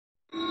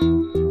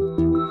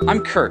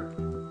I'm Kurt.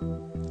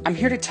 I'm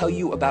here to tell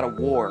you about a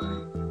war.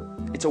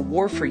 It's a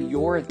war for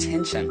your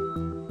attention.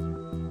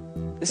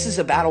 This is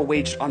a battle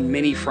waged on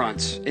many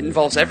fronts. It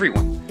involves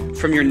everyone,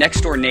 from your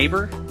next door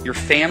neighbor, your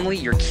family,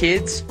 your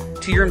kids,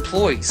 to your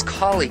employees,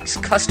 colleagues,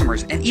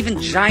 customers, and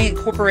even giant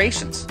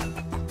corporations.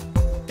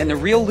 And the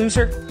real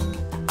loser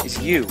is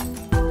you.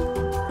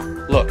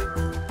 Look,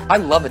 I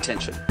love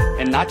attention,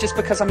 and not just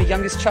because I'm a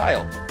youngest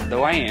child,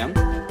 though I am.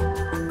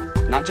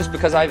 Not just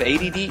because I have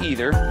ADD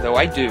either, though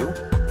I do.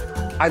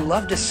 I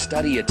love to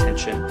study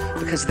attention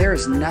because there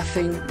is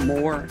nothing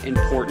more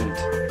important.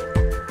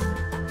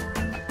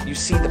 You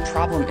see, the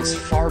problem is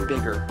far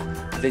bigger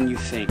than you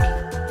think.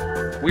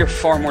 We are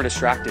far more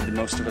distracted than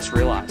most of us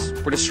realize.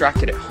 We're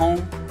distracted at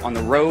home, on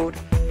the road,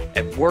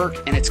 at work,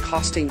 and it's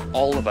costing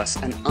all of us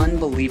an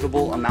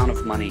unbelievable amount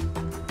of money.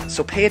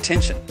 So pay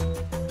attention.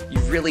 You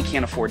really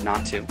can't afford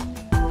not to.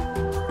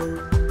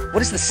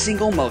 What is the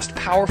single most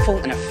powerful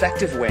and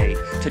effective way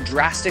to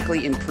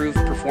drastically improve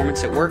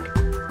performance at work?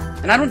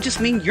 And I don't just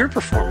mean your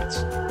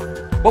performance.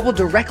 What will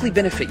directly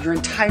benefit your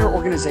entire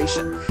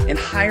organization in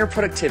higher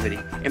productivity,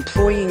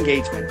 employee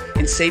engagement,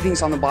 and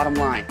savings on the bottom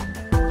line?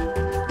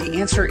 The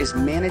answer is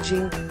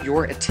managing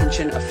your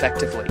attention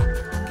effectively.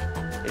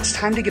 It's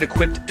time to get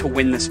equipped to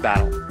win this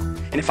battle.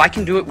 And if I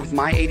can do it with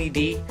my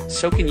ADD,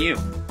 so can you.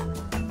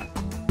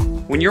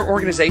 When your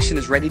organization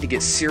is ready to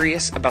get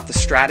serious about the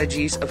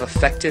strategies of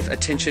effective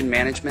attention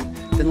management,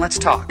 then let's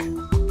talk.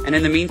 And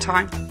in the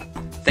meantime,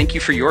 thank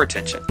you for your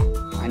attention.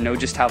 I know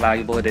just how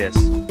valuable it is.